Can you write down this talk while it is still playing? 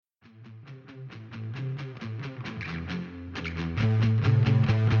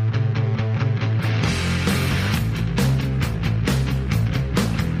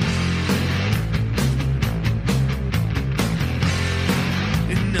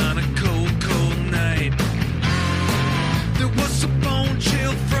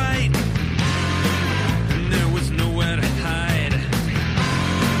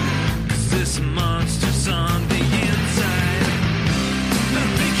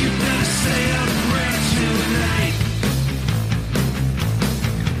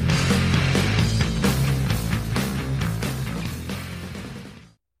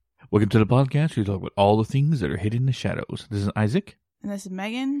Welcome to the podcast. We talk about all the things that are hidden in the shadows. This is Isaac. And this is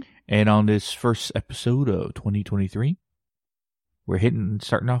Megan. And on this first episode of 2023, we're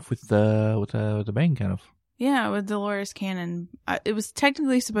starting off with the bang, kind of. Yeah, with Dolores Cannon. It was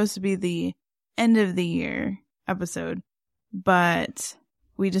technically supposed to be the end of the year episode, but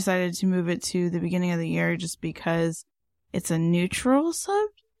we decided to move it to the beginning of the year just because it's a neutral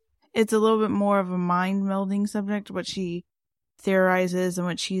subject. It's a little bit more of a mind-melding subject, what she theorizes and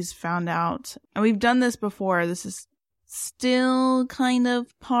what she's found out. And we've done this before. This is still kind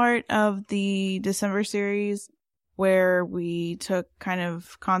of part of the December series where we took kind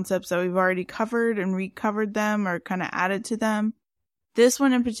of concepts that we've already covered and recovered them or kind of added to them. This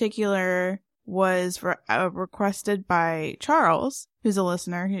one in particular was requested by Charles, who's a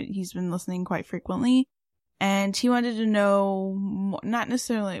listener. He's been listening quite frequently. And he wanted to know, not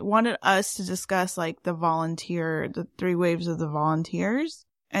necessarily, wanted us to discuss like the 3 waves of the volunteers.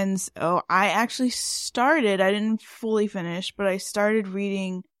 And so I actually I didn't fully finish, but I started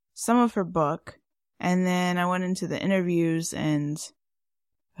reading some of her book. And then I went into the interviews and,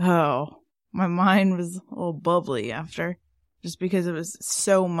 my mind was a little bubbly after, just because it was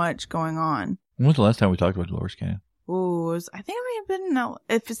so much going on. When was the last time we talked about Dolores Cannon? Ooh, I think it may have been,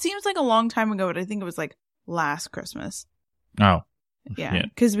 if it seems like a long time ago, but I think it was like last Christmas. Oh. Yeah,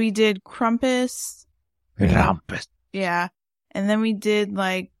 because we did Krampus. Krampus. Yeah. And then we did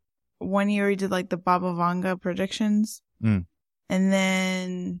one year we did the Baba Vanga predictions. Mm. And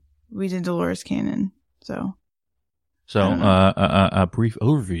then we did Dolores Cannon. So a brief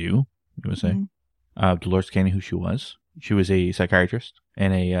overview, you would say, mm-hmm. of Dolores Cannon, who she was. She was a psychiatrist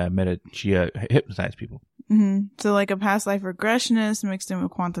and she hypnotized people. Mm-hmm. So a past life regressionist mixed in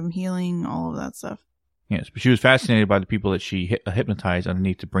with quantum healing, all of that stuff. Yes, but she was fascinated by the people that she hypnotized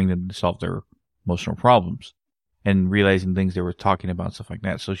underneath to bring them to solve their emotional problems and realizing things they were talking about, stuff like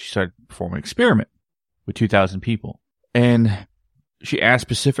that. So she started performing an experiment with 2,000 people. And she asked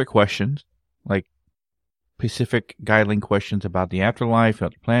specific questions, like specific guideline questions about the afterlife,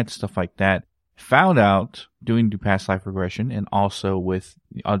 other planets, stuff like that. Found out, doing past life regression and also with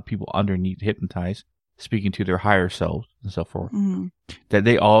other people underneath hypnotized, speaking to their higher selves and so forth, mm-hmm. that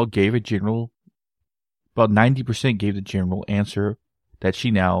they all gave about 90% gave the general answer that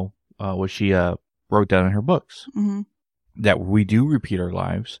she now, wrote down in her books. Mm-hmm. That we do repeat our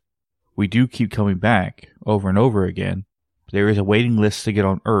lives. We do keep coming back over and over again. There is a waiting list to get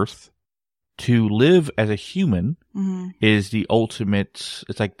on Earth. To live as a human mm-hmm. is the ultimate,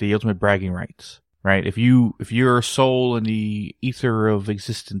 it's like the ultimate bragging rights, right? If you're a soul in the ether of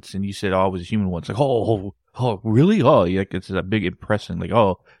existence and you said, I was a human once, oh, really? Oh, it's a big impression.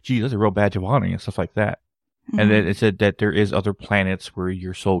 Gee, that's a real badge of honor and stuff like that. Mm-hmm. And then it said that there is other planets where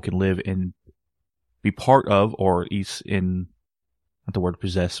your soul can live and be part of, or at least not the word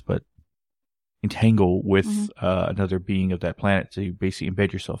possess, but entangle with mm-hmm. Another being of that planet to basically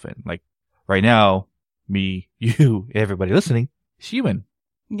embed yourself in. Like right now, me, you, everybody listening is human.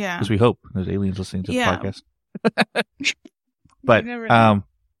 Yeah. Because we hope there's aliens listening to the podcast. But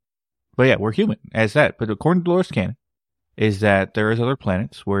yeah, we're human as that. But according to Dolores Cannon, is that there is other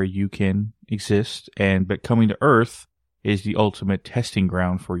planets where you can exist, but coming to Earth is the ultimate testing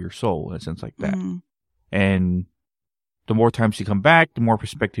ground for your soul in a sense like that. Mm-hmm. And the more times you come back, the more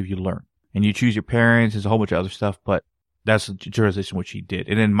perspective you learn. And you choose your parents, there's a whole bunch of other stuff, but that's the translation what she did.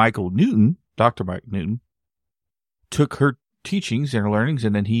 And then Michael Newton, Dr. Mike Newton, took her teachings and her learnings,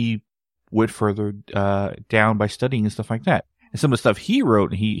 and then he went further down by studying and stuff like that. And some of the stuff he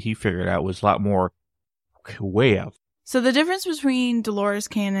wrote and he figured out was a lot more way out. So the difference between Dolores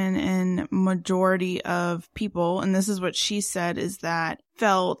Cannon and majority of people, and this is what she said, is that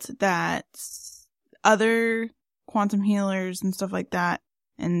felt that other quantum healers and stuff like that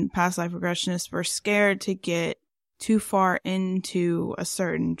and past life regressionists were scared to get too far into a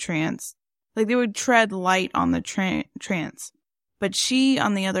certain trance. They would tread light on the trance. But she,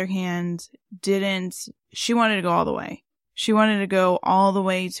 on the other hand, she wanted to go all the way. She wanted to go all the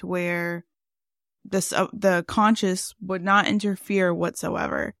way to where the conscious would not interfere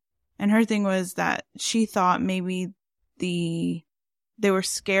whatsoever. And her thing was that she thought maybe they were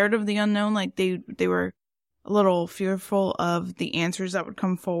scared of the unknown, they were a little fearful of the answers that would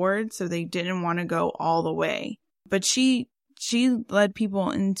come forward, so they didn't want to go all the way. But she led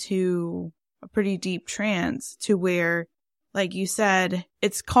people into a pretty deep trance to where, like you said,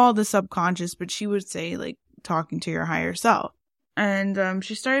 it's called the subconscious, but she would say talking to your higher self. And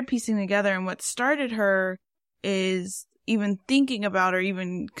she started piecing together, and what started her is even thinking about or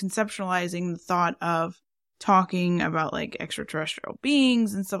even conceptualizing the thought of talking about extraterrestrial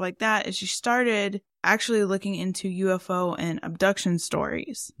beings and stuff like that, is she started actually looking into UFO and abduction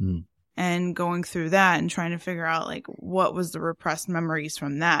stories and going through that and trying to figure out like what was the repressed memories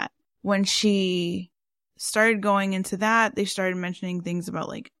from that. When she started going into that, they started mentioning things about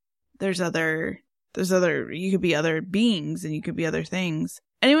like there's other you could be other beings and you could be other things.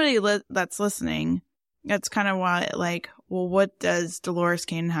 Anybody that's listening, that's kind of why, like, well, what does Dolores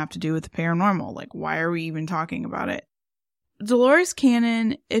Cannon have to do with the paranormal? Like, why are we even talking about it? Dolores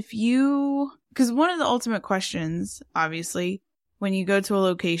Cannon, because one of the ultimate questions, obviously, when you go to a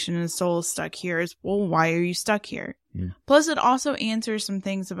location and a soul is stuck here is, well, why are you stuck here? Yeah. Plus, it also answers some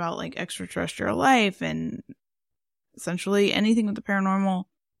things about, like, extraterrestrial life and essentially anything with the paranormal.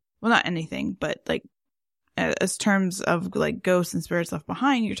 Well, not anything, but, like, as terms of, like, ghosts and spirits left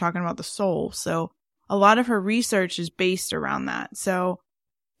behind, you're talking about the soul. So a lot of her research is based around that. So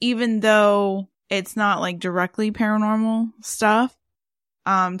even though it's not, like, directly paranormal stuff,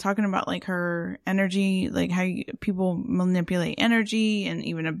 talking about, like, her energy, like, how people manipulate energy and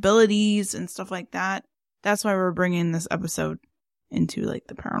even abilities and stuff like that. That's why we're bringing this episode into, like,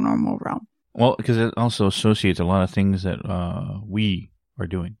 the paranormal realm. Well, because it also associates a lot of things that we are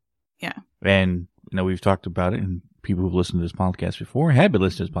doing. Yeah. And, you know, we've talked about it, and people who've listened to this podcast before, had been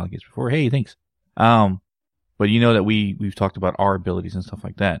listening to this podcast before, hey, thanks. But you know that we've talked about our abilities and stuff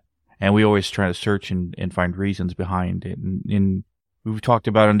like that. And we always try to search and find reasons behind it. And we've talked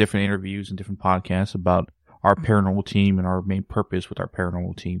about in different interviews and different podcasts about our paranormal team and our main purpose with our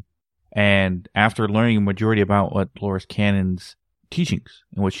paranormal team. And after learning a majority about what Dolores Cannon's teachings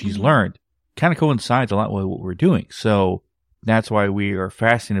and what she's learned, kind of coincides a lot with what we're doing. So that's why we are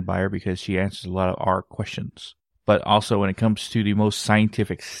fascinated by her, because she answers a lot of our questions. But also when it comes to the most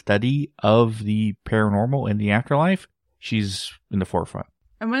scientific study of the paranormal and the afterlife, she's in the forefront.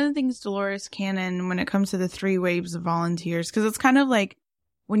 And one of the things Dolores Cannon, when it comes to the 3 waves of volunteers, because it's kind of like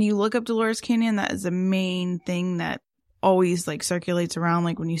when you look up Dolores Cannon, that is the main thing that always like circulates around.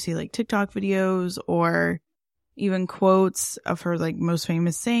 Like when you see like TikTok videos or even quotes of her like most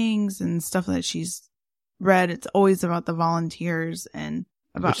famous sayings and stuff that she's read, it's always about the volunteers and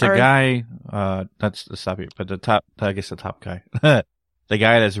about Earth. The guy, that's the stop here, but the top guy, the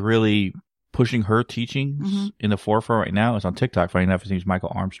guy that's really pushing her teachings in the forefront right now is on TikTok. Funny enough, his name's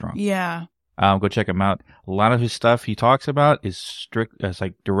Michael Armstrong. Yeah. Go check him out. A lot of his stuff he talks about is strict, as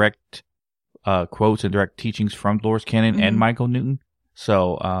like direct quotes and direct teachings from Dolores Cannon and Michael Newton.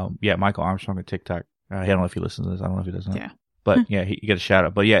 So, yeah, Michael Armstrong on TikTok. I don't know if he listens to this. I don't know if he does not. Yeah. But yeah, you get a shout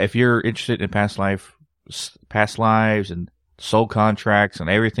out. But yeah, if you're interested in past lives and soul contracts and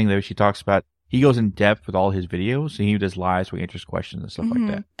everything that she talks about, he goes in depth with all his videos, and he does lives where he answers questions and stuff like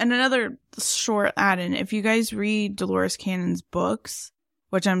that. And another short add-in, if you guys read Dolores Cannon's books,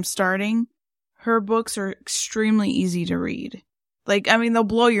 which I'm starting, her books are extremely easy to read. Like, I mean, they'll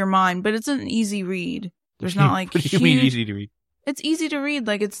blow your mind, but it's an easy read. There's not like What do you mean easy to read? It's easy to read.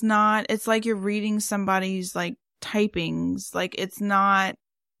 Like, it's like you're reading somebody's, like, typings. Like, it's not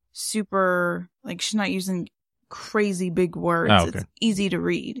super, like, she's not using crazy big words. Oh, okay. It's easy to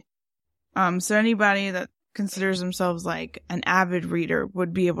read. So anybody that considers themselves like an avid reader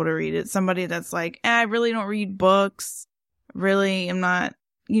would be able to read it. Somebody that's like, I really don't read books. Really, I'm not,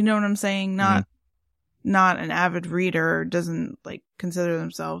 you know what I'm saying? Not an avid reader, doesn't like consider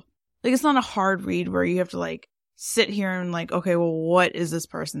themselves. Like, it's not a hard read where you have to like sit here and like, okay, well, what is this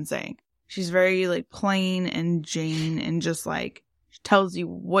person saying? She's very like plain and Jane and just like tells you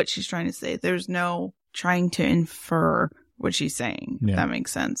what she's trying to say. There's no trying to infer what she's saying. Yeah. If that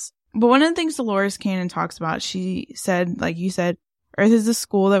makes sense. But one of the things Dolores Cannon talks about, she said, like you said, Earth is a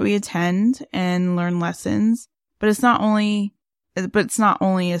school that we attend and learn lessons, but it's not only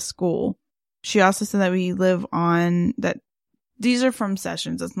a school. She also said that we live on that. These are from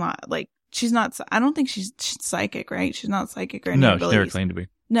sessions. It's not like she's not. I don't think she's psychic, right? She's not psychic or any No, abilities. She never claimed to be.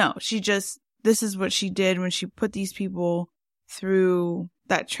 No, this is what she did when she put these people through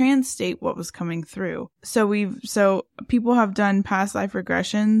that trance state, what was coming through. So people have done past life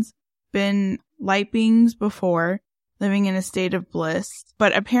regressions, been light beings before, living in a state of bliss.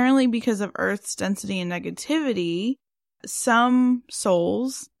 But apparently because of Earth's density and negativity, some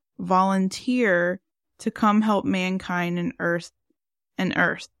souls volunteer to come help mankind and Earth. And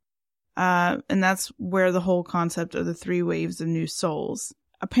that's where the whole concept of the 3 waves of new souls.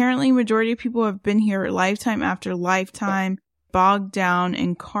 Apparently, majority of people have been here lifetime after lifetime, bogged down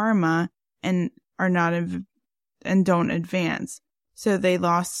in karma, and don't advance. So they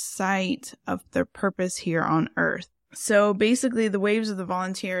lost sight of their purpose here on Earth. So basically, the waves of the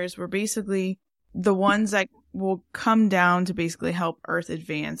volunteers were basically the ones that will come down to basically help Earth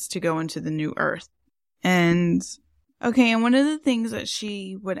advance to go into the new Earth. And Okay, and one of the things that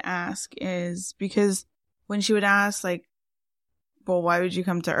she would ask is, because when she would ask, like, well, why would you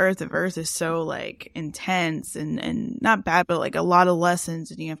come to Earth if Earth is so, like, intense and not bad, but, like, a lot of lessons,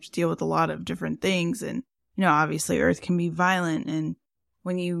 and you have to deal with a lot of different things, and, you know, obviously Earth can be violent, and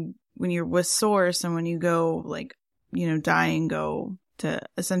when you're with Source and when you go, like, you know, die and go to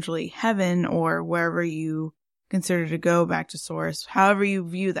essentially heaven or wherever you consider to go back to Source, however you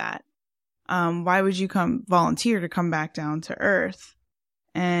view that, why would you volunteer to come back down to Earth?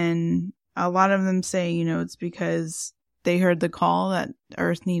 And a lot of them say, you know, it's because they heard the call that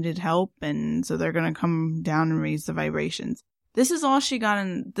Earth needed help, and so they're going to come down and raise the vibrations. This is all she got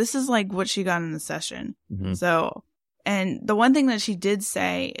this is like what she got in the session. Mm-hmm. So, and the one thing that she did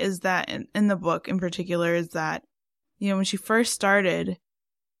say is that in the book in particular is that, you know, when she first started,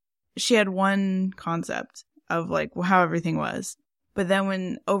 she had one concept of like how everything was. But then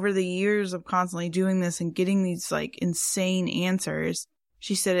when over the years of constantly doing this and getting these like insane answers,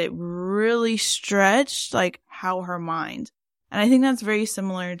 she said it really stretched like how her mind. And I think that's very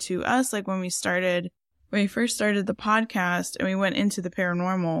similar to us. Like when we first started the podcast and we went into the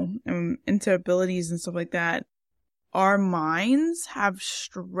paranormal and into abilities and stuff like that, our minds have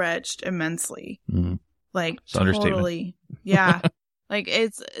stretched immensely. Mm-hmm. Like it's totally. Yeah. Like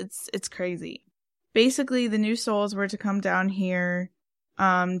it's crazy. Basically, the new souls were to come down here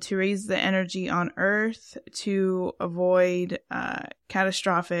to raise the energy on Earth to avoid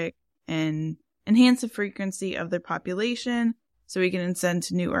catastrophic and enhance the frequency of their population so we can ascend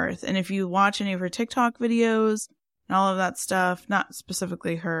to New Earth. And if you watch any of her TikTok videos and all of that stuff, not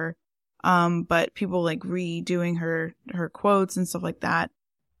specifically her, but people like redoing her quotes and stuff like that,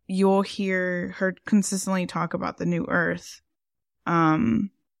 you'll hear her consistently talk about the New Earth.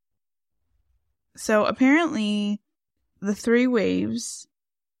 So apparently the 3 waves,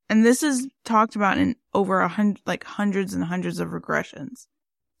 and this is talked about in over hundreds and hundreds of regressions.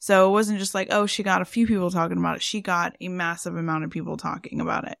 So it wasn't just like, oh, she got a few people talking about it. She got a massive amount of people talking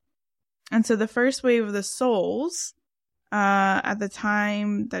about it. And so the first wave of the souls, at the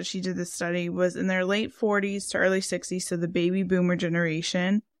time that she did this study, was in their late 40s to early 60s. So the baby boomer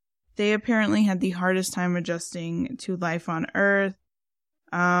generation, they apparently had the hardest time adjusting to life on Earth.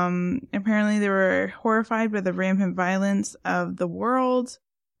 Apparently they were horrified by the rampant violence of the world,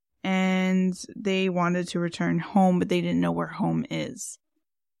 and they wanted to return home, but they didn't know where home is.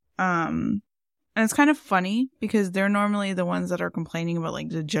 And it's kind of funny because they're normally the ones that are complaining about like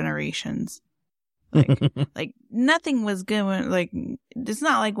the generations. Like nothing was good. Like it's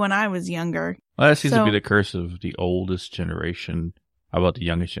not like when I was younger. Well, that seems to be the curse of the oldest generation about the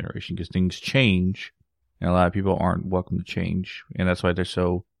youngest generation, because things change. And a lot of people aren't welcome to change. And that's why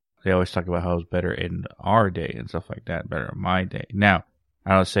they always talk about how it's better in our day and stuff like that, better in my day. Now,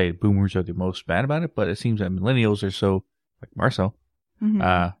 I don't say boomers are the most bad about it, but it seems that millennials are so, like Marcel,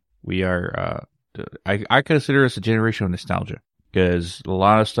 we are, I consider us a generation of nostalgia, because a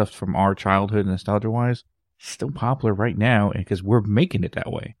lot of stuff from our childhood, nostalgia-wise, is still popular right now, because we're making it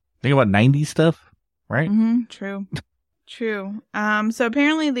that way. Think about 90s stuff, right? Mm-hmm, true. True. So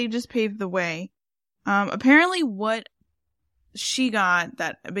apparently they just paved the way. Apparently what she got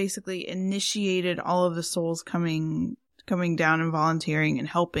that basically initiated all of the souls coming down and volunteering and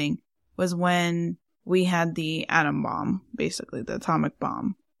helping was when we had the atom bomb, basically the atomic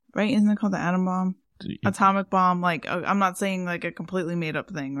bomb, right? Isn't it called the atom bomb? Atomic bomb. Like, I'm not saying like a completely made up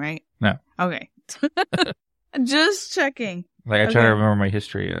thing, right? No. Okay. Just checking. Like I try to remember my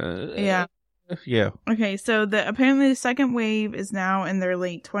history. Yeah. Yeah. Okay. So apparently the second wave is now in their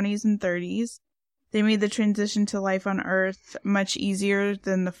late 20s and 30s. They made the transition to life on Earth much easier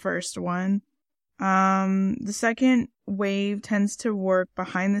than the first one. The second wave tends to work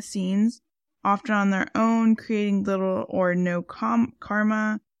behind the scenes, often on their own, creating little or no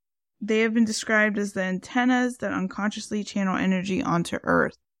karma. They have been described as the antennas that unconsciously channel energy onto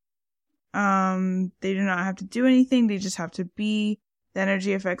Earth. They do not have to do anything. They just have to be. The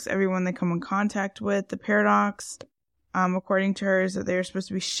energy affects everyone they come in contact with. The paradox, according to her, is that they're supposed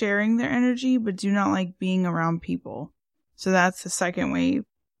to be sharing their energy, but do not like being around people. So that's the second wave.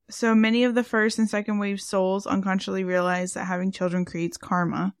 So many of the first and second wave souls unconsciously realize that having children creates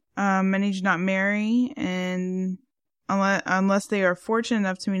karma. Many do not marry, and unless they are fortunate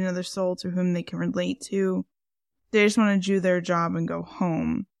enough to meet another soul to whom they can relate to, they just want to do their job and go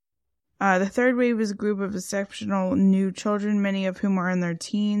home. The third wave is a group of exceptional new children, many of whom are in their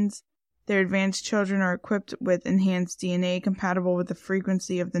teens. Their advanced children are equipped with enhanced DNA compatible with the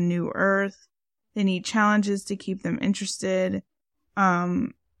frequency of the new Earth. They need challenges to keep them interested.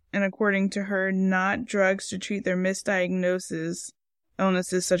 And according to her, not drugs to treat their misdiagnosis,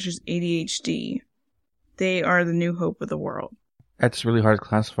 illnesses such as ADHD. they are the new hope of the world. That's really hard to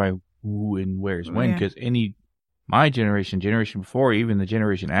classify who and where's when, Yeah. because my generation before, even the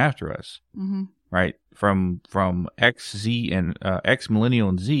generation after us, Mm-hmm. right? From X, Z, and X, millennial,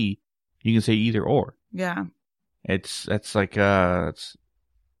 and Z, you can say either or. Yeah. It's hard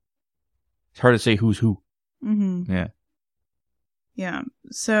to say who's who. Mm-hmm. Yeah. Yeah.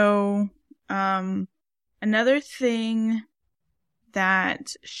 So, another thing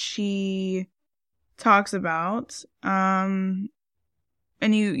that she talks about, and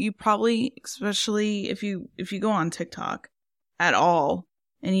you probably, especially if you go on TikTok at all,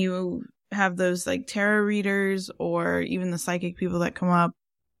 and you have those like tarot readers or even the psychic people that come up,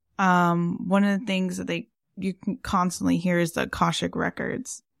 one of the things that you can constantly hear is the Akashic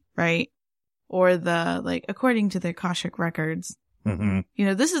records, right? Or the like, according to the Akashic records.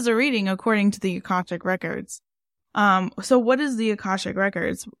 Mm-hmm. This is a reading according to the Akashic records. So what is the Akashic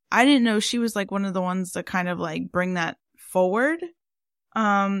records? I didn't know she was like one of the ones that kind of like bring that forward.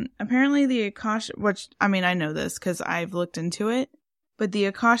 Apparently the Akashic, which, I mean, I know this because I've looked into it, but the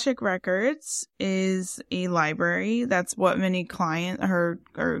Akashic records is a library. That's what many or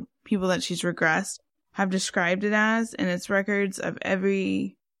people that she's regressed have described it as, and it's records of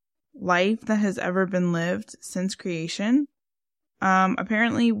every life that has ever been lived since creation.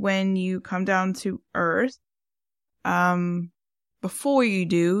 Apparently when you come down to Earth, before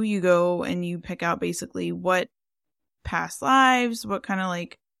you go and you pick out basically what past lives, what kind of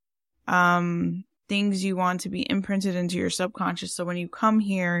like, things you want to be imprinted into your subconscious. So when you come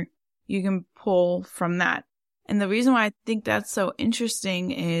here, you can pull from that. And the reason why I think that's so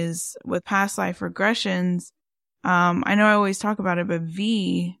interesting is with past life regressions, I know I always talk about it, but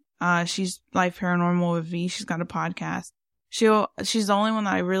V, she's Life Paranormal with V. She's got a podcast. She's the only one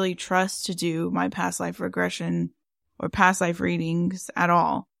that I really trust to do my past life regression or past life readings at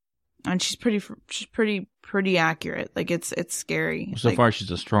all. And she's pretty accurate. Like it's scary. So far, she's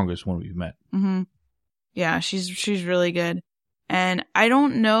the strongest one we've met. Mm-hmm. Yeah, she's really good. And I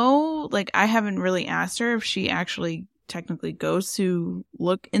don't know, like I haven't really asked her if she actually technically goes to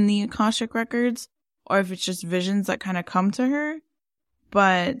look in the Akashic records or if it's just visions that kind of come to her.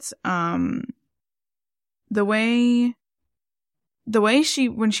 But the way she,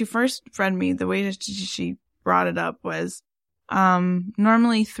 when she first read me, the way that she brought it up was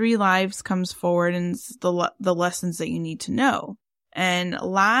normally 3 lives comes forward and it's the lessons that you need to know. And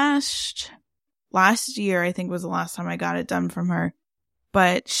last year, I think was the last time I got it done from her,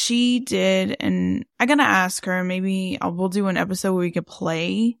 but she did, and I gotta ask her, maybe we'll do an episode where we could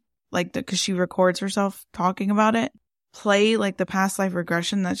play like cause she records herself talking about it, play like the past life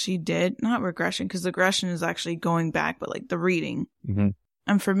regression that she did, not regression, cause regression is actually going back, but like the reading. Mm-hmm.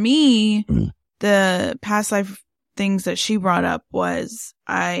 And for me, the past life things that she brought up was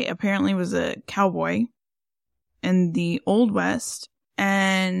I apparently was a cowboy in the Old West,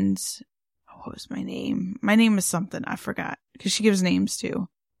 and what was my name? My name is something. I forgot because she gives names too.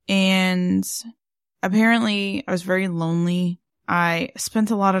 And apparently I was very lonely. I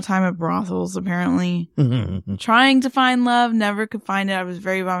spent a lot of time at brothels, apparently, trying to find love, never could find it. I was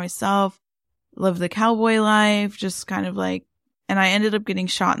very by myself, lived the cowboy life, just kind of like, and I ended up getting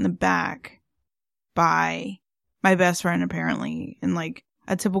shot in the back by my best friend, apparently, in like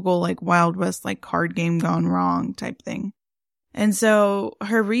a typical like Wild West, like card game gone wrong type thing. And so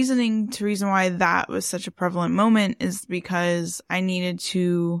her reason why that was such a prevalent moment is because I needed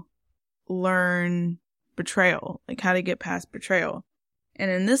to learn betrayal, like how to get past betrayal. And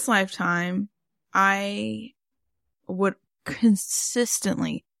in this lifetime, I would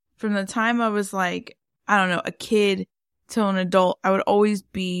consistently, from the time I was like, I don't know, a kid till an adult, I would always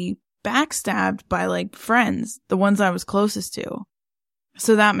be backstabbed by like friends, the ones I was closest to.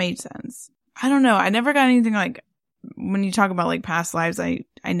 So that made sense. I don't know. I never got anything like, when you talk about like past lives, I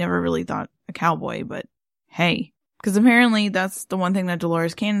never really thought a cowboy, but hey, because apparently that's the one thing that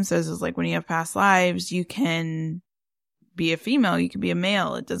Dolores Cannon says is like when you have past lives, you can be a female, you can be a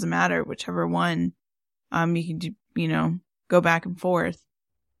male. It doesn't matter, whichever one. You can do, go back and forth.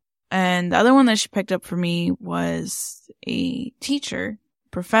 And the other one that she picked up for me was a teacher,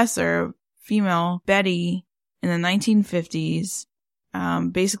 professor, female, Betty, in the 1950s.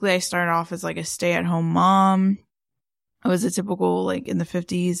 Basically I started off as like a stay-at-home mom. I was a typical, like, in the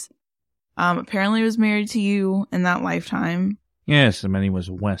 50s. Apparently I was married to you in that lifetime. Yes, and my name was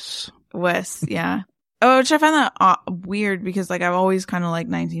Wes. Wes, yeah. Oh, which I find that weird because, like, I've always kind of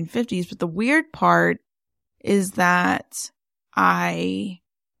liked 1950s. But the weird part is that when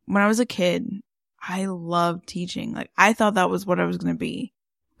I was a kid, I loved teaching. Like, I thought that was what I was going to be,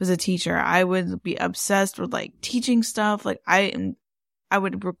 was a teacher. I would be obsessed with, like, teaching stuff. Like, I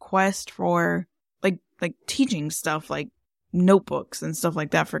would request for, like, like teaching stuff like notebooks and stuff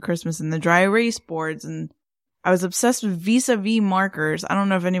like that for Christmas and the dry erase boards. And I was obsessed with vis-a-vis markers. I don't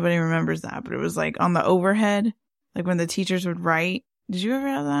know if anybody remembers that, but it was like on the overhead, like when the teachers would write. Did you ever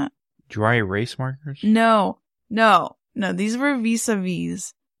have that? Dry erase markers? No. These were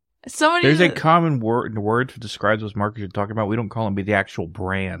vis-a-vis. There's a common word to describe those markers you're talking about. We don't call them the actual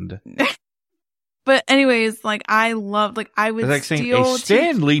brand. But anyways, like I loved, like I would it's like steal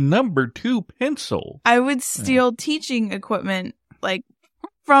saying a Stanley number 2 pencil. I would steal teaching equipment like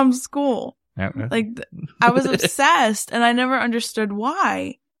from school. Like I was obsessed, and I never understood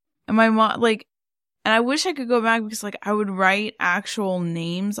why. And my mom, like, and I wish I could go back because like I would write actual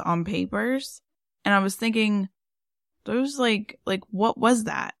names on papers, and I was thinking, those like what was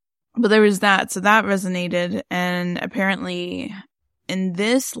that? But there was that, so that resonated, and apparently in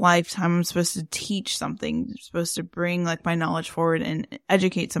this lifetime I'm supposed to teach something. I'm supposed to bring like my knowledge forward and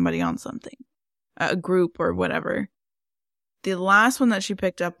educate somebody on something, a group or whatever. The last one that she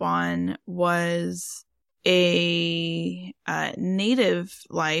picked up on was a native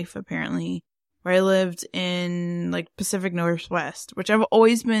life, apparently, where I lived in like Pacific Northwest, which I've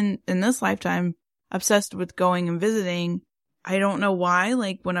always been in this lifetime obsessed with going and visiting. I don't know why.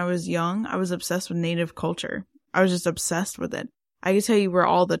 Like when I was young, I was obsessed with native culture. I was just obsessed with it. I could tell you where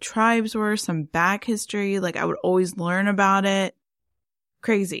all the tribes were, some back history. Like I would always learn about it.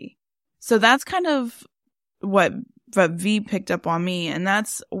 Crazy. So that's kind of what V picked up on me, and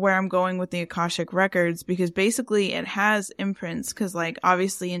that's where I'm going with the Akashic Records, because basically it has imprints, because like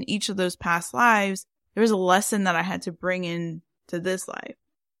obviously in each of those past lives there was a lesson that I had to bring in to this life.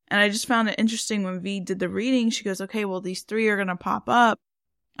 And I just found it interesting when V did the reading. She goes, okay, well these 3 are going to pop up,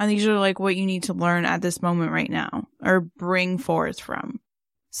 and these are like what you need to learn at this moment right now, or bring forth from.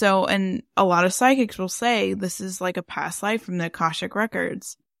 So, and a lot of psychics will say this is like a past life from the Akashic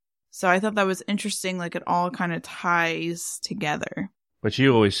Records. So I thought that was interesting, like it all kind of ties together. But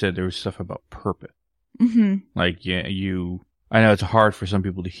you always said there was stuff about purpose. Mm-hmm. Like, yeah, I know it's hard for some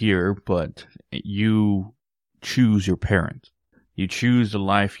people to hear, but you choose your parents. You choose the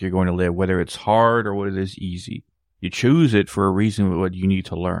life you're going to live, whether it's hard or whether it's easy. You choose it for a reason, what you need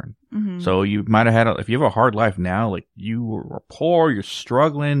to learn. Mm-hmm. So you might have if you have a hard life now, like you are poor, you're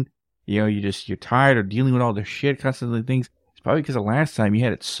struggling, you're tired of dealing with all this shit, constantly things. Probably because the last time you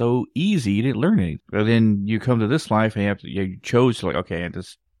had it so easy, you didn't learn anything. But then you come to this life and you chose to like, okay,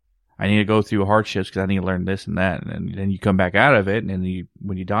 I need to go through hardships because I need to learn this and that. And then you come back out of it, and then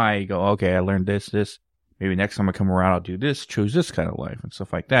when you die, you go, okay, I learned this. Maybe next time I come around, I'll do this, choose this kind of life and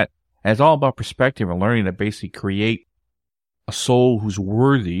stuff like that. And it's all about perspective and learning to basically create a soul who's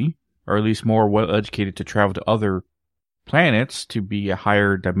worthy, or at least more well educated, to travel to other planets to be a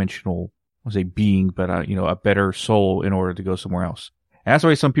higher dimensional, I say being, but a better soul in order to go somewhere else. And that's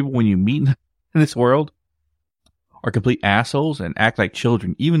why some people, when you meet in this world, are complete assholes and act like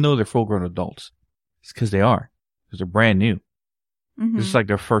children, even though they're full-grown adults. It's because they are. Because they're brand new. Mm-hmm. This is like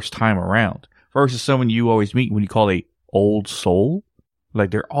their first time around. Versus someone you always meet when you call a old soul. Like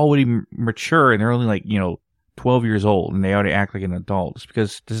they're already mature and they're only like, 12 years old and they already act like an adult. It's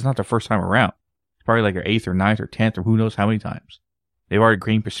because this is not their first time around. It's probably like their 8th or 9th or 10th or who knows how many times. They've already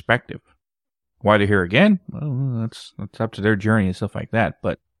gained perspective. Why they're here again? Well, that's up to their journey and stuff like that.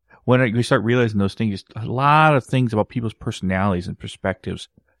 But when you start realizing those things, a lot of things about people's personalities and perspectives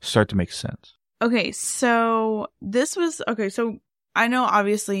start to make sense. Okay, so so I know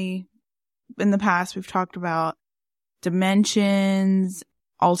obviously in the past we've talked about dimensions,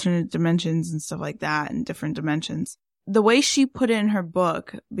 alternate dimensions and stuff like that, and different dimensions. The way she put it in her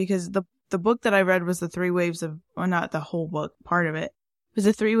book, because the book that I read was the 3 waves of, or not the whole book, part of it, was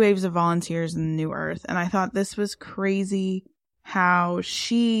the 3 waves of volunteers in the New Earth. And I thought this was crazy how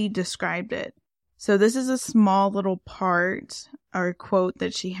she described it. So this is a small little part or quote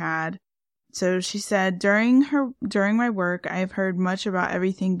that she had. So she said, during my work, I have heard much about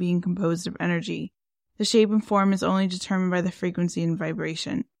everything being composed of energy. The shape and form is only determined by the frequency and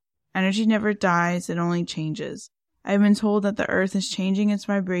vibration. Energy never dies, it only changes. I have been told that the Earth is changing its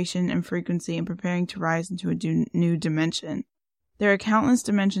vibration and frequency and preparing to rise into a new dimension. There are countless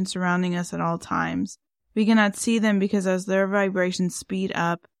dimensions surrounding us at all times. We cannot see them because as their vibrations speed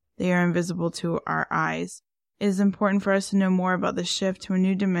up, they are invisible to our eyes. It is important for us to know more about the shift to a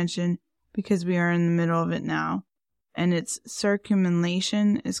new dimension because we are in the middle of it now. And its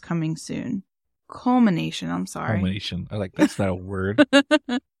circumambulation is coming soon. Culmination, I'm sorry. Culmination. I like, that's not a word.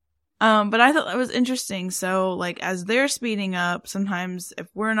 But I thought that was interesting. So, like, as they're speeding up, sometimes if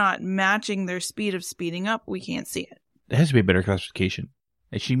we're not matching their speed of speeding up, we can't see it. There has to be a better classification.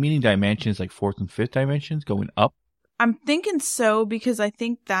 Is she meaning dimensions like 4th and 5th dimensions going up? I'm thinking so, because I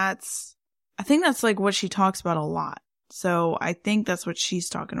think I think that's like what she talks about a lot. So I think that's what she's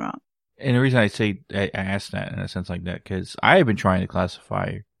talking about. And the reason I asked that in a sense like that, because I have been trying to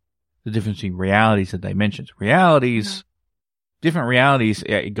classify the difference between realities and dimensions. Realities, different realities,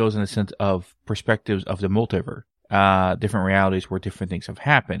 it goes in the sense of perspectives of the multiverse. Different realities where different things have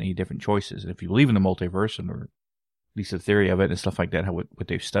happened and different choices. And if you believe in the multiverse, and or at least the theory of it and stuff like that, what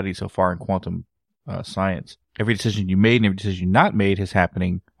they've studied so far in quantum science, every decision you made and every decision not made is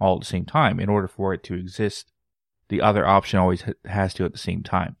happening all at the same time. In order for it to exist, the other option always has to at the same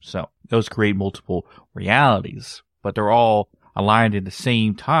time. So those create multiple realities, but they're all aligned in the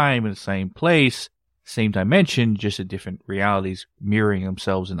same time, in the same place, same dimension, just at different realities mirroring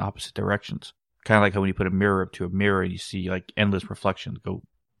themselves in opposite directions. Kind of like how when you put a mirror up to a mirror and you see like endless reflections go,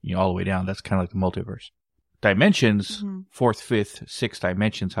 all the way down. That's kind of like the multiverse. Dimensions, fourth, fifth, sixth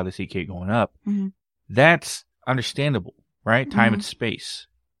dimensions, how they see Kate going up. That's understandable, right? Time and space.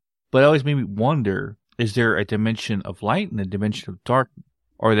 But it always made me wonder, is there a dimension of light and a dimension of dark?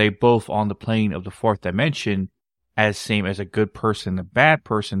 Or are they both on the plane of the fourth dimension, as same as a good person and a bad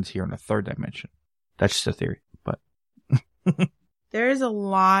person's here in the third dimension? That's just a theory, but. There is a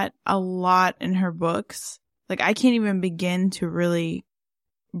lot in her books. Like, I can't even begin to really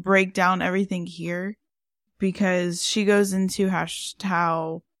break down everything here, because she goes into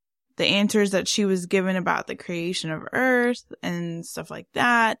how the answers that she was given about the creation of Earth and stuff like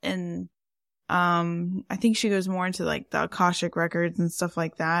that. And I think she goes more into like the Akashic records and stuff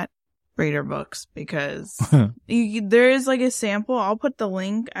like that. Read her books, because there is like a sample. I'll put the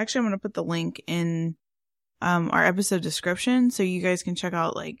link. Actually, I'm going to put the link in our episode description so you guys can check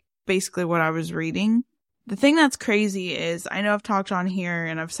out like basically what I was reading. The thing that's crazy is, I know I've talked on here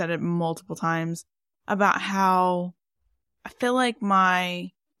and I've said it multiple times about how I feel like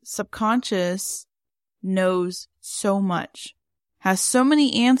my subconscious knows so much, has so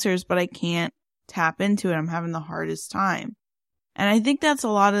many answers, but I can't tap into it. I'm having the hardest time. And I think that's a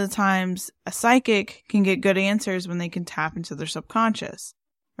lot of the times a psychic can get good answers when they can tap into their subconscious,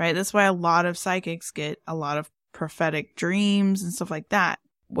 right? That's why a lot of psychics get a lot of prophetic dreams and stuff like that.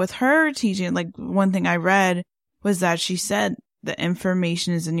 With her teaching, like one thing I read was that she said the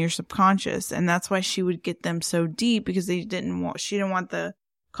information is in your subconscious, and that's why she would get them so deep, because she didn't want the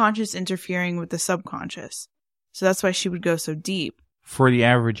conscious interfering with the subconscious. So that's why she would go so deep. For the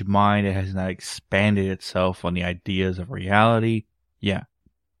average mind, it has not expanded itself on the ideas of reality. Yeah,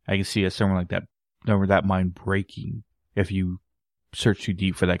 I can see a someone like that mind breaking if you search too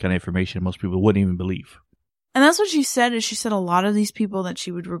deep for that kind of information. Most people wouldn't even believe. And that's what she said, is she said a lot of these people that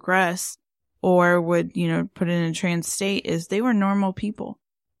she would regress or would, put in a trance state, is they were normal people.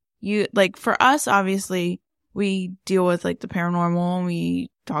 Like for us, obviously, we deal with like the paranormal, and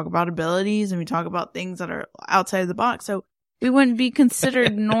we talk about abilities, and we talk about things that are outside of the box. So we wouldn't be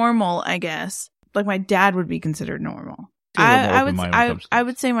considered normal, I guess. Like my dad would be considered normal. I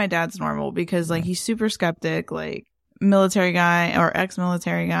would say my dad's normal, because like he's super skeptic, like military guy or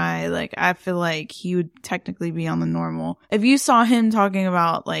ex-military guy. Like I feel like he would technically be on the normal. If you saw him talking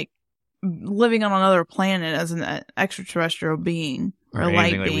about like living on another planet as an extraterrestrial being or light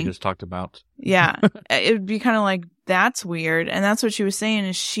anything being, like we just talked about, yeah, it would be kind of like, that's weird. And that's what she was saying,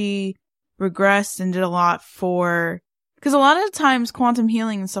 is she regressed and did a lot because a lot of times quantum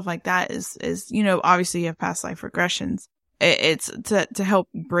healing and stuff like that is obviously you have past life regressions. It's to help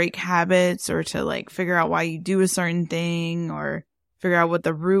break habits, or to like figure out why you do a certain thing, or figure out what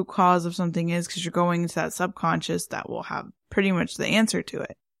the root cause of something is, because you're going into that subconscious that will have pretty much the answer to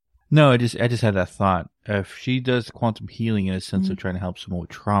it. No, I just had that thought. If she does quantum healing in a sense of trying to help someone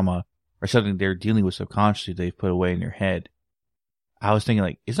with trauma or something they're dealing with subconsciously they've put away in their head, I was thinking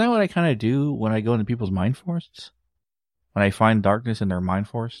like, is that what I kind of do when I go into people's mind forests? When I find darkness in their mind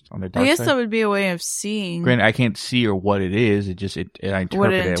forest, on their dark side? That would be a way of seeing. Granted, I can't see or what it is. I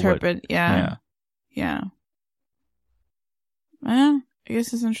interpret it. Yeah. Well, I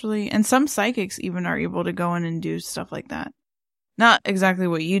guess essentially, and some psychics even are able to go in and do stuff like that. Not exactly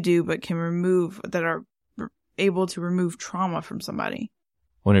what you do, but are able to remove trauma from somebody.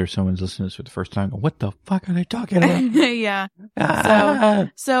 Whenever someone's listening to this for the first time, what the fuck are they talking about? Yeah.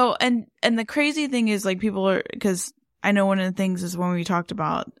 So, and the crazy thing is, like, people are, because I know one of the things is when we talked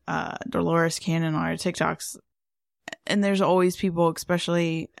about Dolores Cannon on our TikToks, and there's always people,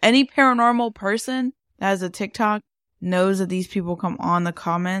 especially any paranormal person that has a TikTok, knows that these people come on the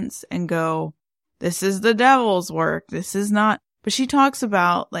comments and go, this is the devil's work. This is not. But she talks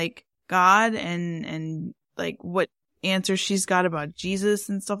about like God and like what answers she's got about Jesus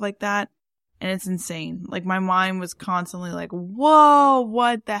and stuff like that. And it's insane. Like my mind was constantly like, whoa,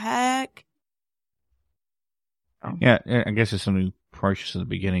 what the heck? Yeah, I guess it's something probably just in the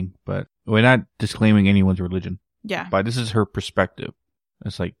beginning, but we're not disclaiming anyone's religion. Yeah. But this is her perspective.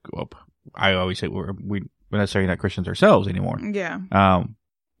 It's like, well, I always say we're necessarily not Christians ourselves anymore. Yeah.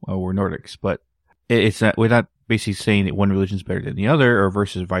 Well, we're Nordics, but it's not, we're not basically saying that one religion is better than the other or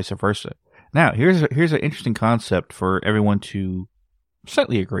versus vice versa. Now, here's an interesting concept for everyone to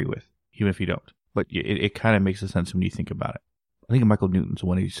slightly agree with, even if you don't. But it kind of makes sense when you think about it. I think Michael Newton's the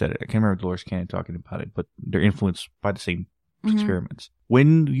one who said it. I can't remember Dolores Cannon talking about it, but they're influenced by the same experiments.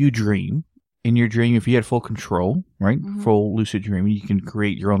 When you dream, in your dream, if you had full control, right, full lucid dreaming, you can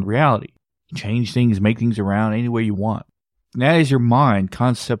create your own reality. Change things, make things around any way you want. And that is your mind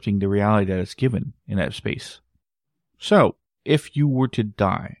concepting the reality that it's given in that space. So, if you were to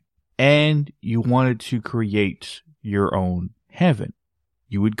die and you wanted to create your own heaven,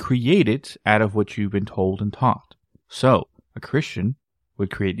 you would create it out of what you've been told and taught. So, a Christian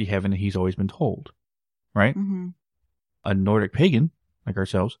would create the heaven that he's always been told, right? A Nordic pagan, like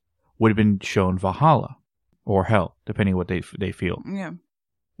ourselves, would have been shown Valhalla or hell, depending on what they feel. Yeah.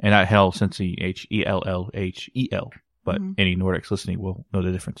 And not hell since the Hellhel, but any Nordics listening will know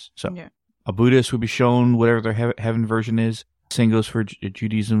the difference. So, a Buddhist would be shown whatever their heaven version is. Same goes for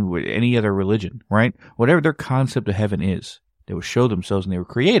Judaism, any other religion, right? Whatever their concept of heaven is, they would show themselves and they would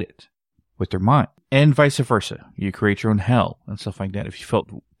create it with their mind. And vice versa. You create your own hell and stuff like that if you felt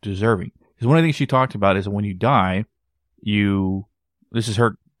deserving. Because one of the things she talked about is that when you die, this is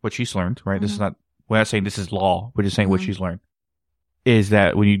what she's learned, right? This is not, we're not saying this is law, we're just saying what she's learned. Is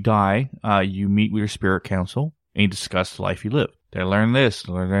that when you die, you meet with your spirit council and you discuss the life you lived. Did I learn this?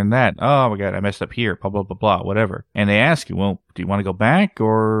 Did I learn that? Oh my God, I messed up here, blah, blah, blah, blah, whatever. And they ask you, well, do you want to go back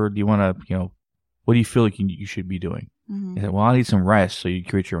or do you want to, what do you feel like you should be doing? You say, well, I need some rest, so you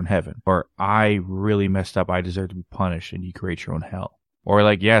create your own heaven. Or I really messed up, I deserve to be punished, and you create your own hell. Or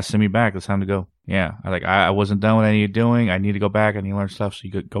like, yeah, send me back, it's time to go. Yeah, I wasn't done what I needed doing, I need to go back, I need to learn stuff, so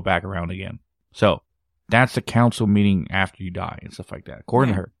you could go back around again. So, that's the council meeting after you die and stuff like that,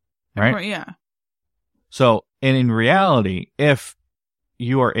 according to her. Right? Yeah. So, and in reality, if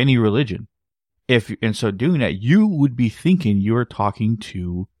you are any religion, and so doing that, you would be thinking you're talking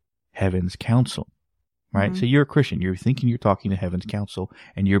to heaven's council. Right? So you're a Christian. You're thinking you're talking to heaven's council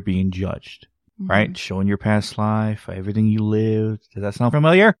and you're being judged. Right? Showing your past life, everything you lived. Does that sound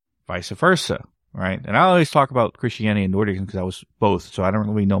familiar? Vice versa. Right? And I always talk about Christianity and Nordicism because I was both. So I don't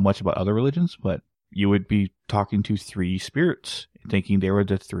really know much about other religions, but you would be talking to three spirits, thinking they were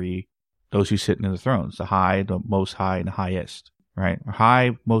those who sit in the thrones, the high, the most high, and the highest. Right?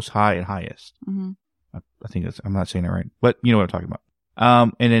 High, most high, and highest. I think I'm not saying that right, but you know what I'm talking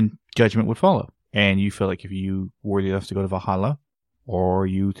about. And then judgment would follow. And you feel like if you worthy enough to go to Valhalla, or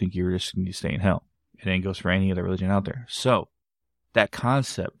you think you're just going to stay in hell. And then it goes for any other religion out there. So, that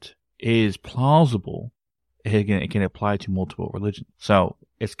concept is plausible. It can apply to multiple religions. So,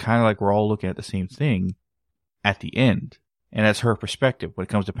 it's kind of like we're all looking at the same thing at the end. And that's her perspective when it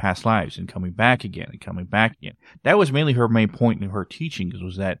comes to past lives and coming back again and coming back again. That was mainly her main point in her teachings,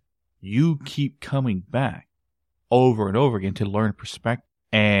 was that you keep coming back over and over again to learn perspective.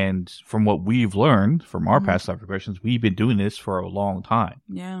 And from what we've learned from our past life regressions, we've been doing this for a long time.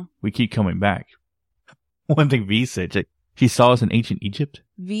 Yeah. We keep coming back. One thing V said, she saw us in ancient Egypt.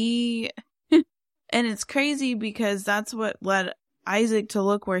 V, and it's crazy because that's what led Isaac to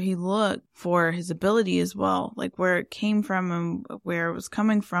look where he looked for his ability as well. Like where it came from and where it was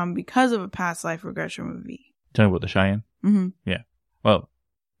coming from because of a past life regression with V. Tell me about the Cheyenne? Yeah. Well,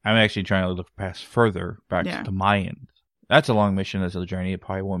 I'm actually trying to look past further back to the Mayans. That's a long mission as a journey. It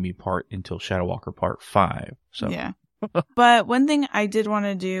probably won't be part until Shadow Walker Part 5. So yeah. But one thing I did want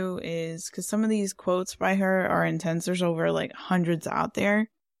to do is, because some of these quotes by her are intense. There's over like hundreds out there.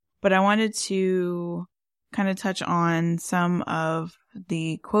 But I wanted to kind of touch on some of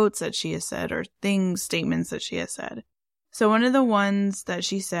the quotes that she has said or statements that she has said. So one of the ones that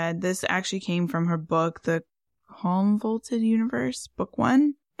she said, this actually came from her book, The Convoluted Universe, Book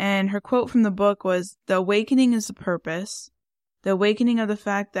 1. And her quote from the book was, "The awakening is the purpose. The awakening of the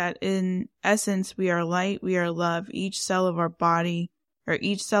fact that in essence we are light, we are love, each cell of our body,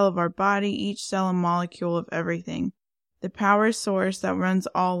 each cell and molecule of everything. The power source that runs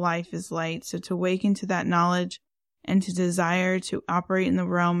all life is light. So to awaken to that knowledge and to desire to operate in the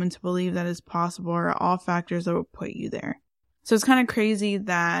realm and to believe that is possible are all factors that will put you there." So it's kind of crazy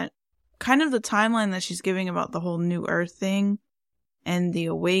that kind of the timeline that she's giving about the whole New Earth thing and the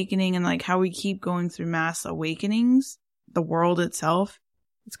awakening and like how we keep going through mass awakenings, the world itself,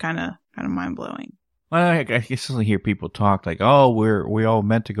 it's kind of mind blowing. Well, I consistently hear people talk like, "Oh, we all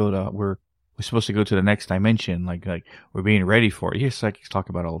meant to we're supposed to go to the next dimension, like we're being ready for it." Yes, like he's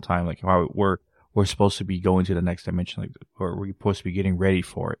talking about all the time, like how we're we're supposed to be going to the next dimension, like, or we're supposed to be getting ready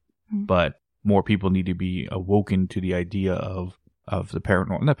for it. Mm-hmm. But more people need to be awoken to the idea of the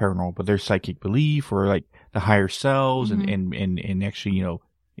paranormal, not paranormal, but their psychic belief, or like the higher selves, Mm-hmm. and actually, you know,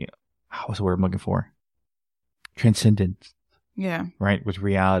 what's the word I'm looking for? Transcendence, Yeah. right? With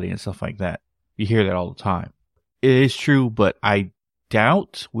reality and stuff like that. You hear that all the time. It is true, but I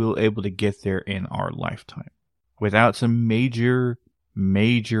doubt we'll be able to get there in our lifetime without some major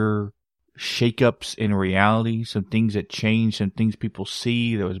shakeups in reality, some things that change, some things people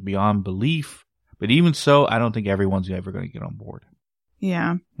see that was beyond belief. But even so, I don't think everyone's ever going to get on board.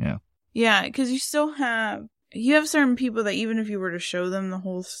 Yeah. Yeah. Yeah, because you have certain people that even if you were to show them the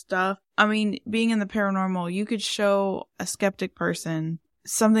whole stuff, I mean, being in the paranormal, you could show a skeptic person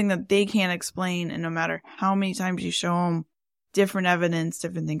something that they can't explain, and no matter how many times you show them different evidence,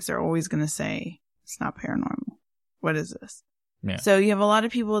 different things, they're always going to say, it's not paranormal. What is this? Yeah. So you have a lot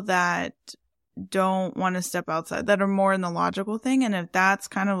of people that don't want to step outside, that are more in the logical thing, and if that's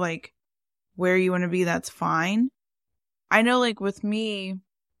kind of like where you want to be, that's fine. I know, like, with me,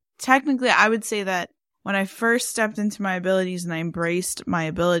 technically, I would say that when I first stepped into my abilities and I embraced my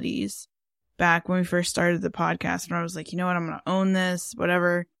abilities back when we first started the podcast, and I was like, you know what, I'm going to own this,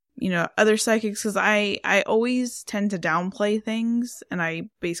 whatever, you know, other psychics, because I always tend to downplay things, and I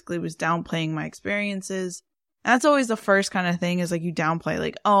basically was downplaying my experiences. And that's always the first kind of thing, is like you downplay,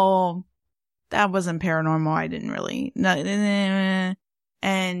 like, oh, that wasn't paranormal, I didn't really,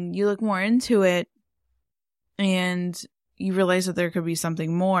 and you look more into it, and you realize that there could be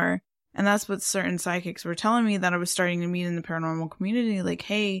something more. And that's what certain psychics were telling me that I was starting to meet in the paranormal community. Like,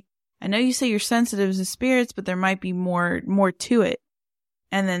 hey, I know you say you're sensitive to spirits, but there might be more to it.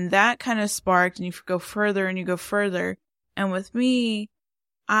 And then that kind of sparked, and you go further and you go further. And with me,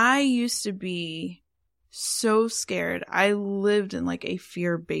 I used to be so scared. I lived in like a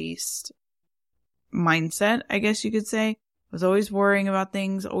fear-based mindset, I guess you could say. I was always worrying about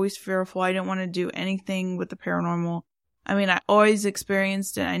things, always fearful. I didn't want to do anything with the paranormal. I mean, I always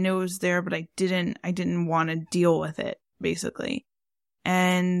experienced it. I knew it was there, but I didn't want to deal with it, basically.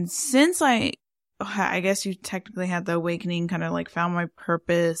 And since I guess you technically had the awakening, kind of like found my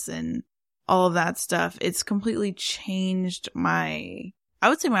purpose and all of that stuff, it's completely changed I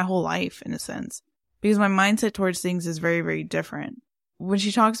would say my whole life in a sense, because my mindset towards things is very, very different. When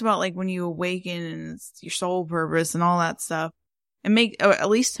she talks about like when you awaken and it's your soul purpose and all that stuff, at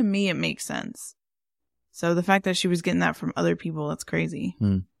least to me, it makes sense. So the fact that she was getting that from other people, that's crazy.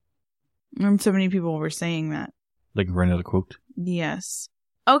 And so many people were saying that. Looking for another quote? Yes.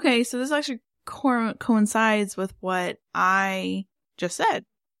 Okay, so this actually coincides with what I just said.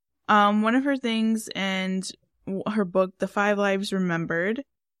 One of her things in her book, The 5 Lives Remembered,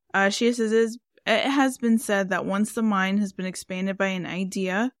 she says, it has been said that once the mind has been expanded by an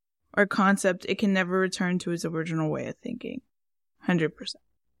idea or concept, it can never return to its original way of thinking. 100%.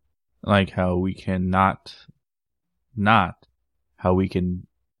 Like how we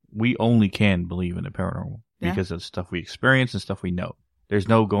we only can believe in the paranormal because of stuff we experience and stuff we know. There's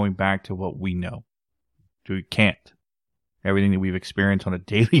no going back to what we know. We can't. Everything that we've experienced on a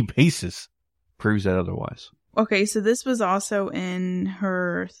daily basis proves that otherwise. Okay, so this was also in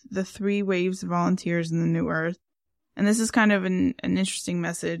The 3 Waves of Volunteers in the New Earth. And this is kind of an interesting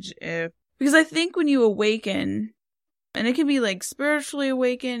message because I think when you awaken, and it could be like spiritually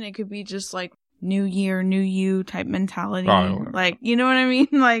awaken, it could be just like new year, new you type mentality. Like, you know what I mean?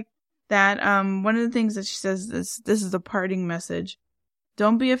 Like that. One of the things that she says is, this is a parting message.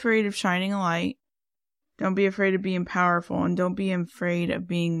 Don't be afraid of shining a light. Don't be afraid of being powerful, and don't be afraid of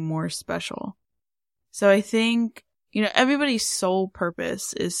being more special. So I think, you know, everybody's sole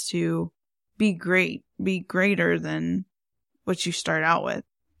purpose is to be great, be greater than what you start out with.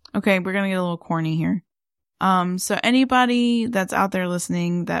 Okay, we're going to get a little corny here. So anybody that's out there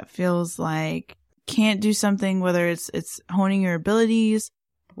listening that feels like can't do something, whether it's honing your abilities,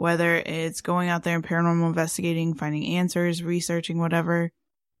 whether it's going out there and paranormal investigating, finding answers, researching, whatever,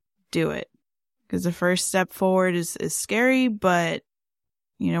 do it. Because the first step forward is scary, but,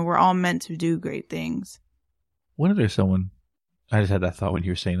 you know, we're all meant to do great things. When there's someone, I just had that thought when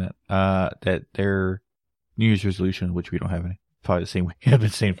you were saying that, that their New Year's resolution, which we don't have any, probably the same way I've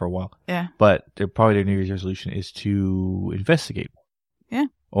been saying for a while. Yeah. But their New Year's resolution is to investigate. Yeah.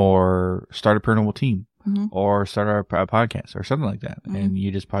 Or start a paranormal team. Mm-hmm. Or start a podcast or something like that. Mm-hmm. And you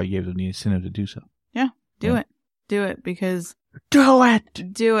just probably gave them the incentive to do so. Yeah. Do it because... Do it!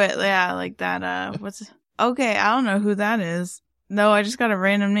 Yeah, like that, okay, I don't know who that is. No, I just got a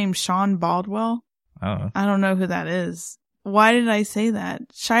random name, Sean Baldwell. I don't know who that is. Why did I say that?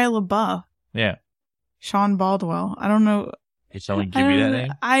 Shia LaBeouf. Yeah. Sean Baldwell. I don't know. Did someone give you that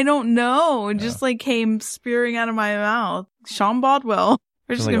name? I don't know. It just like came spearing out of my mouth. Sean Bodwell.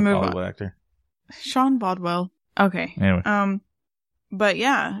 We're just gonna move on. Actor. Sean Bodwell. Okay. Anyway. But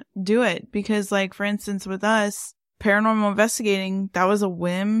yeah, do it because, like, for instance, with us, paranormal investigating, that was a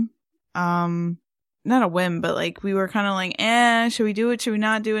whim. Not a whim, but like we were kind of like, should we do it? Should we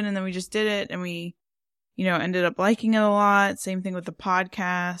not do it? And then we just did it, and we, ended up liking it a lot. Same thing with the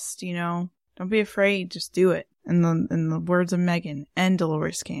podcast. Don't be afraid, just do it. In the words of Megan and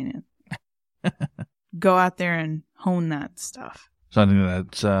Dolores Cannon, go out there and hone that stuff. Something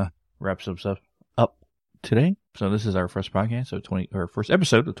that wraps up today. So this is our first podcast, first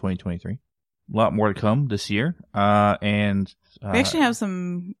episode of 2023. A lot more to come this year, and we actually have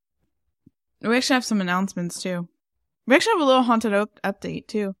some announcements too. We actually have a little haunted update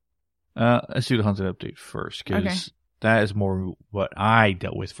too. Let's do the haunted update first, because that is more what I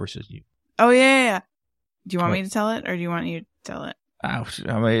dealt with versus you. Oh yeah. Do you want me to tell it, or do you want you to tell it? I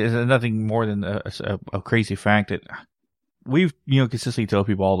mean, it's nothing more than a crazy fact that we've consistently tell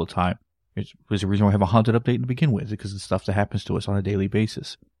people all the time. It was the reason why we have a haunted update to begin with, because of stuff that happens to us on a daily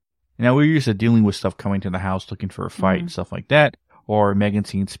basis. Now, we're used to dealing with stuff coming to the house looking for a fight and stuff like that, or Megan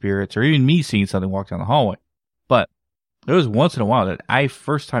seeing spirits, or even me seeing something walk down the hallway. But there was once in a while that I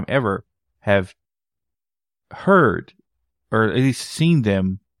first time ever have heard, or at least seen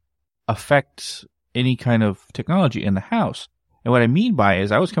them affect any kind of technology in the house. And what I mean by it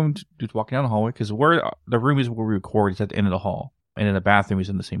is I was walking down the hallway, because where the room is where we record is at the end of the hall. And then the bathroom is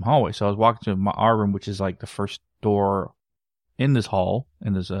in the same hallway. So I was walking to our room, which is like the first door in this hall,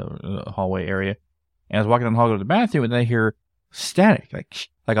 in this hallway area. And I was walking down the hall to the bathroom, and then I hear static,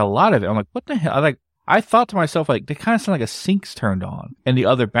 like a lot of it. I'm like, what the hell? I thought to myself, like, they kind of sound like a sink's turned on in the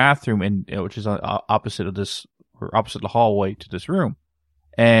other bathroom, which is opposite of this, or opposite the hallway to this room.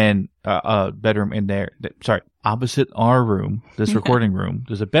 And bedroom in there. Opposite our room, this recording room,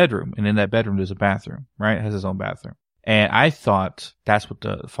 there's a bedroom, and in that bedroom there's a bathroom. Right, it has its own bathroom. And I thought that's what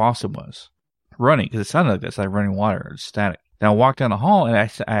the faucet was running, because it sounded like this, like running water, it's static. Then I walked down the hall,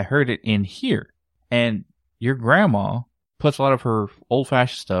 and I heard it in here. And your grandma puts a lot of her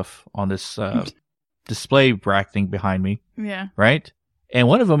old-fashioned stuff on this display rack thing behind me. Yeah. Right? And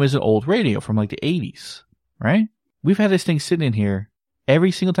one of them is an old radio from like the 80s. Right? We've had this thing sitting in here every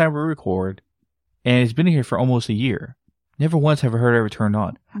single time we record, and it's been in here for almost a year. Never once have I heard it ever turned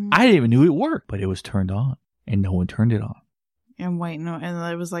on. I didn't even know it worked, but it was turned on. And no one turned it on. And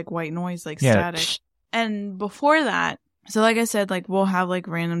and it was like white noise, like static. And before that, so like I said, like we'll have like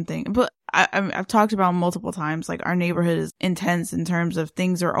random things. But I've talked about multiple times, like our neighborhood is intense in terms of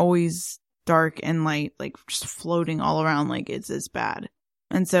things are always dark and light, like just floating all around, like it's bad.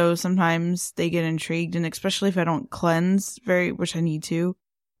 And so sometimes they get intrigued, and especially if I don't cleanse which I need to,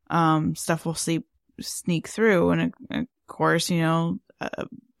 stuff will sneak through. And of course,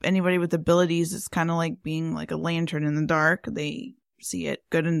 anybody with abilities is kind of like being like a lantern in the dark. They see it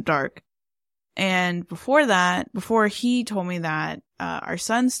good in the dark. And before he told me that, our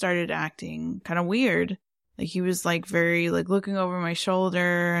son started acting kind of weird. Like he was like very like looking over my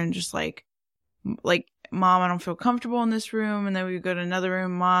shoulder and just like, Mom, I don't feel comfortable in this room. And then we would go to another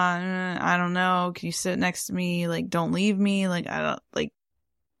room. Mom, I don't know. Can you sit next to me? Like, don't leave me. Like, I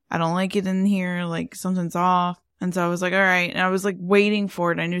don't like it in here. Like something's off. And so I was like, all right. And I was like waiting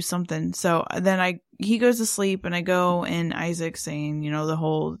for it. I knew something. So then he goes to sleep, and I go, and Isaac's saying, the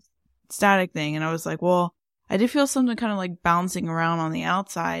whole static thing. And I was like, well, I did feel something kind of like bouncing around on the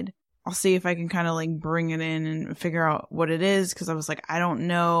outside. I'll see if I can kind of like bring it in and figure out what it is. Cause I was like, I don't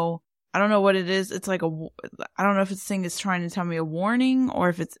know what it is. It's like I don't know if this thing is trying to tell me a warning, or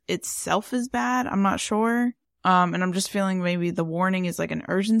if it's itself is bad. I'm not sure. And I'm just feeling maybe the warning is like an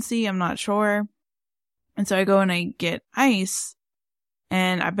urgency. I'm not sure. And so I go and I get ice,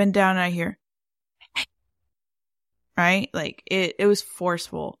 and I bend down and I hear, hey. Right? Like it was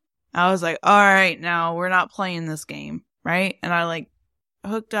forceful. I was like, all right, now we're not playing this game. Right? And I like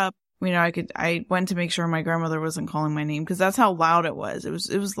hooked up, I went to make sure my grandmother wasn't calling my name, because that's how loud it was. It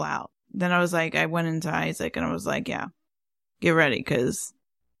was loud. Then I was like, I went into Isaac, and I was like, yeah, get ready, because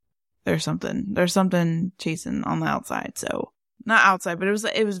there's something chasing on the outside. So not outside, but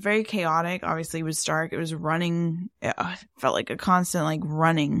it was very chaotic. Obviously it was dark. It was running. It felt like a constant like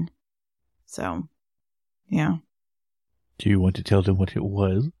running. So yeah. Do you want to tell them what it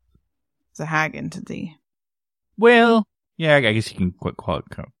was? It's a hag entity. Well, yeah, I guess you can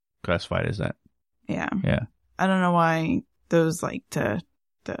classify it as that. Yeah. Yeah. I don't know why those like to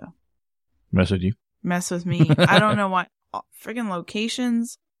mess with you. Mess with me. I don't know why. Friggin'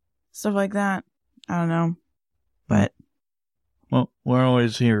 locations, stuff like that. I don't know. But well, we're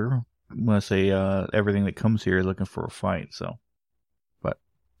always here. I want to say everything that comes here is looking for a fight. So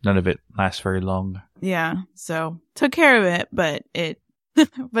none of it lasts very long. Yeah. So took care of it, but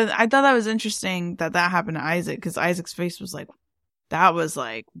but I thought that was interesting that happened to Isaac, because Isaac's face was like, that was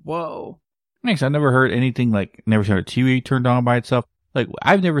like, whoa. Thanks. I've never heard anything like, never seen a TV turned on by itself. Like,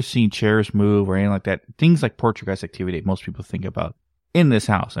 I've never seen chairs move or anything like that. Things like poltergeist activity that most people think about in this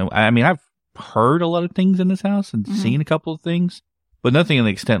house. And I mean, I've heard a lot of things in this house and seen a couple of things, but nothing in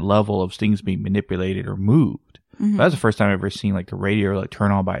the extent level of things being manipulated or moved. But that's the first time I've ever seen like the radio like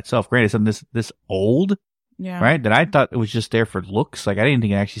turn on by itself. Granted, it's something this old, right? That I thought it was just there for looks. Like, I didn't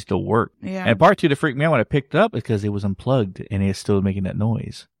think it actually still worked. Yeah. And part two that freaked me out when I picked it up is because it was unplugged and it's still making that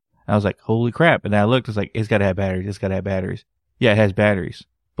noise. I was like, holy crap. And then I looked, it's like, it's got to have batteries. It's got to have batteries. Yeah, it has batteries.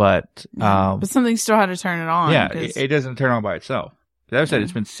 But something still had to turn it on. Yeah, it doesn't turn on by itself. That said,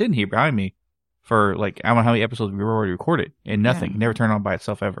 it's been sitting here behind me for like, I don't know how many episodes we already recorded, and nothing. Never turned on by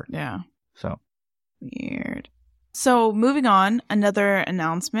itself ever. Yeah. So. Weird. So moving on, another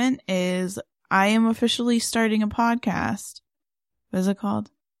announcement is I am officially starting a podcast. What is it called?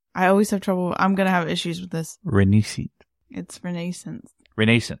 I always have trouble. I'm going to have issues with this. Renaissance. It's Renaissance.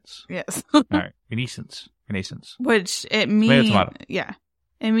 Renaissance. Yes. All right. Renaissance. Which it means, tomato. Yeah.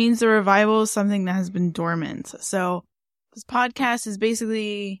 It means the revival is something that has been dormant. So this podcast is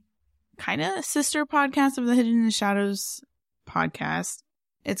basically kind of a sister podcast of the Hidden in the Shadows podcast.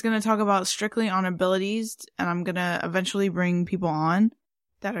 It's going to talk about strictly on abilities, and I'm going to eventually bring people on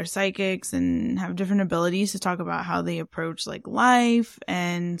that are psychics and have different abilities to talk about how they approach like life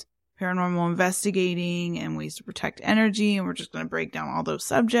and paranormal investigating and ways to protect energy. And we're just going to break down all those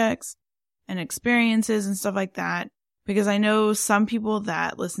subjects and experiences and stuff like that. Because I know some people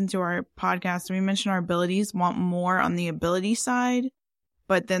that listen to our podcast, and we mention our abilities, want more on the ability side.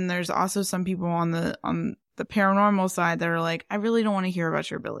 But then there's also some people on the paranormal side that are like, I really don't want to hear about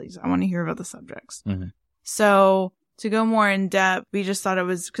your abilities. I want to hear about the subjects. So to go more in depth, we just thought it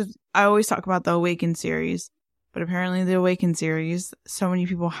was, because I always talk about the Awaken series, but apparently the Awaken series, so many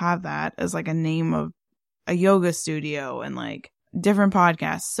people have that as like a name of a yoga studio and like different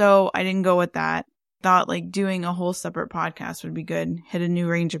podcasts. So I didn't go with that. Thought like doing a whole separate podcast would be good. Hit a new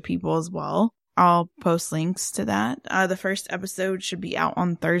range of people as well. I'll post links to that. The first episode should be out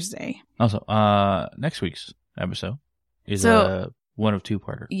on Thursday. Also, next week's episode is one of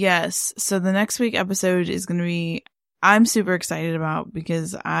two-parter. Yes. So the next week episode is going to be, I'm super excited about,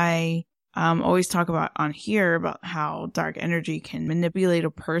 because I always talk about on here about how dark energy can manipulate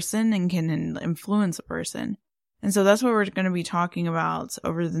a person and can influence a person. And so that's what we're going to be talking about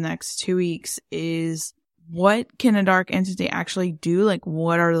over the next 2 weeks is what can a dark entity actually do? Like,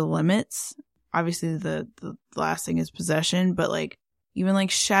 what are the limits? Obviously, the last thing is possession, but like even like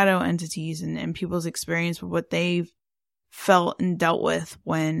shadow entities and people's experience with what they've felt and dealt with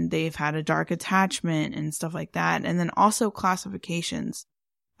when they've had a dark attachment and stuff like that. And then also classifications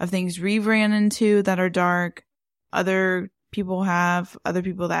of things we've ran into that are dark. Other people that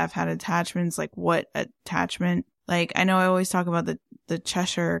have had attachments, like what attachment. Like, I know I always talk about the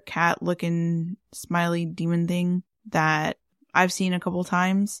Cheshire cat looking smiley demon thing that I've seen a couple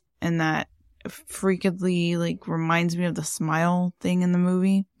times, and that freakily like reminds me of the smile thing in the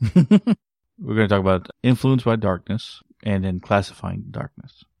movie. We're going to talk about influence by darkness and then classifying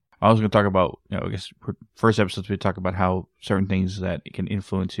darkness. I was going to talk about, I guess first episodes we talk about how certain things that can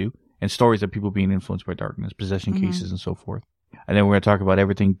influence you and stories of people being influenced by darkness, possession cases and so forth. And then we're going to talk about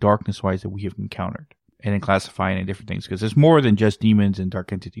everything darkness wise that we have encountered. And then classifying in different things, because there's more than just demons and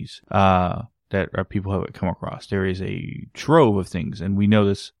dark entities that people have come across. There is a trove of things, and we know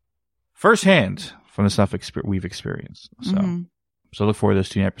this firsthand from the stuff we've experienced. So look forward to those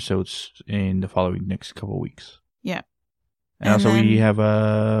 2 episodes in the following next couple of weeks. Yeah. And also we have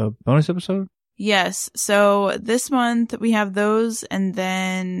a bonus episode? Yes. So this month we have those, and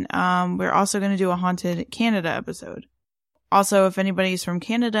then we're also going to do a Haunted Canada episode. Also, if anybody's from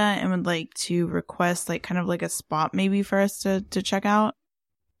Canada and would like to request like kind of like a spot maybe for us to check out.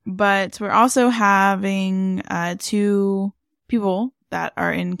 But we're also having 2 people that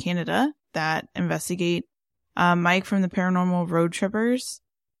are in Canada that investigate. Mike from the Paranormal Road Trippers.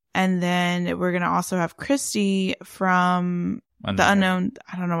 And then we're going to also have Christy from the Unknown.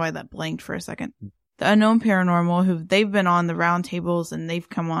 I don't know why that blanked for a second. The Unknown Paranormal, who they've been on the round tables and they've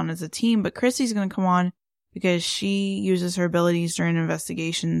come on as a team. But Christy's going to come on because she uses her abilities during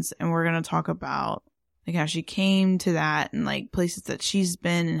investigations, and we're going to talk about like how she came to that and like places that she's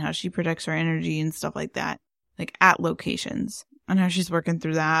been and how she protects her energy and stuff like that, like at locations, and how she's working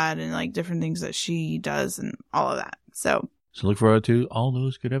through that and like different things that she does and all of that. So look forward to all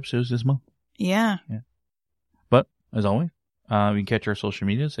those good episodes this month. Yeah. But as always, you can catch our social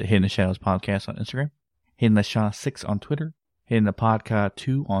medias at Hidden in the Shadows Podcast on Instagram, Hidden in the Shadows 6 on Twitter, Hidden the Podcast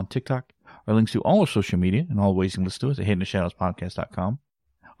 2 on TikTok. Our links to all our social media and all the ways you can listen to us at hiddenshadowspodcast.com.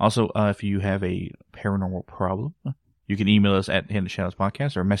 Also, if you have a paranormal problem, you can email us at Hidden Shadows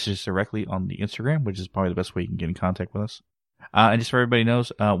Podcast or message us directly on the Instagram, which is probably the best way you can get in contact with us. And just so everybody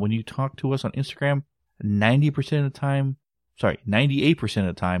knows, when you talk to us on Instagram, 98% of the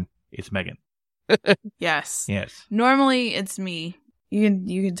time, it's Megan. Yes. Yes. Normally, it's me. You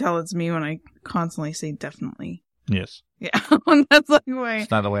can tell it's me when I constantly say definitely. Yes. Yeah. That's like why.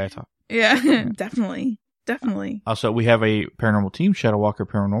 It's not the way I talk. Yeah. Definitely. Also, we have a paranormal team, Shadow Walker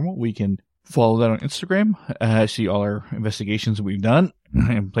Paranormal. We can follow that on Instagram. See all our investigations we've done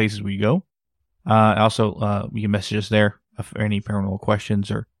and places we go. Also, you can message us there for any paranormal questions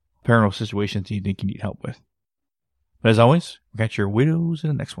or paranormal situations you think you need help with. But as always, we got your widows in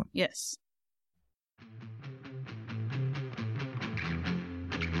the next one. Yes.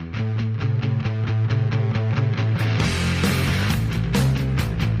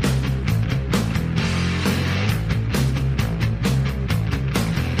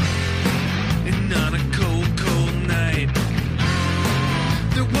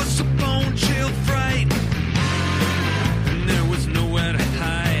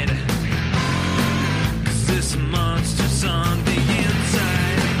 Monster